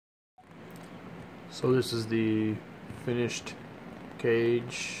So this is the finished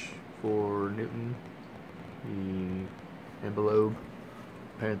cage for Newton, the Ambilobe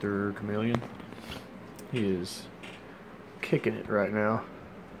panther chameleon. He is kicking it right now.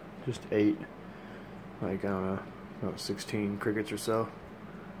 Just ate, like, I don't know, about 16 crickets or so.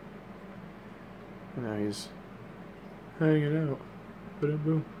 And now he's hanging out. Boom,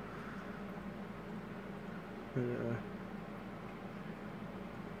 boom.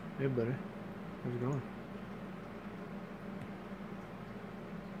 Hey buddy, how's it going?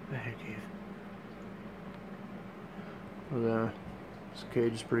 The heck is? Well, this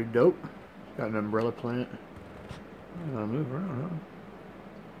cage is pretty dope. It's got an umbrella plant. I'm gonna move around,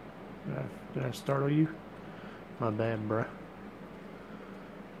 huh? Did I startle you? My bad, bruh.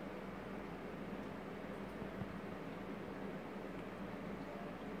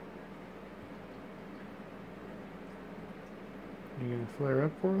 You gonna flare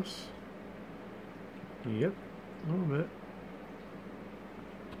up for us? Yep, a little bit.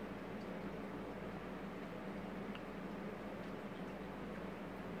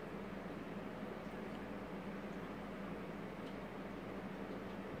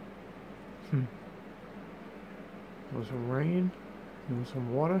 Want some rain? Want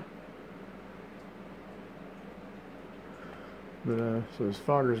some water? But so this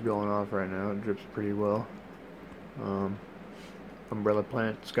fogger's going off right now. It drips pretty well. Umbrella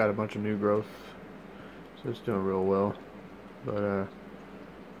plant's got a bunch of new growth, so it's doing real well. But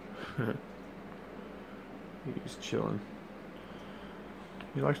he's chilling.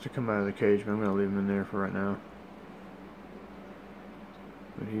 He likes to come out of the cage, but I'm gonna leave him in there for right now.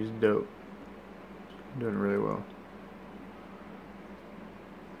 But he's dope. Doing really well.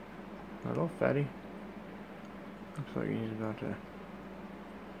 Not all fatty. Looks like he's about to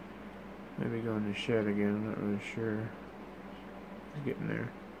maybe go in the shed again. I'm not really sure. He's getting there.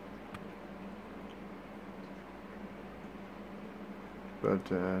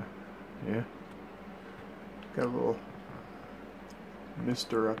 But yeah. Got a little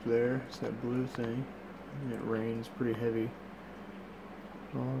mister up there. It's that blue thing. And it rains pretty heavy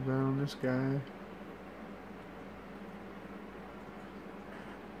all around this guy.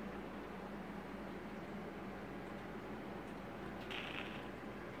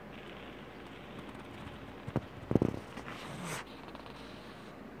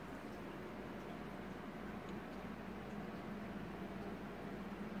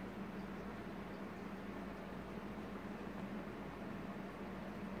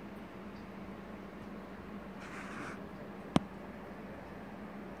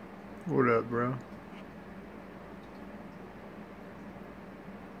 What up, bro?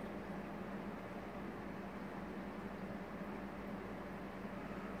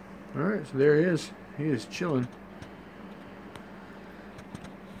 Alright, so there he is. He is chilling.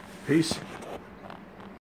 Peace.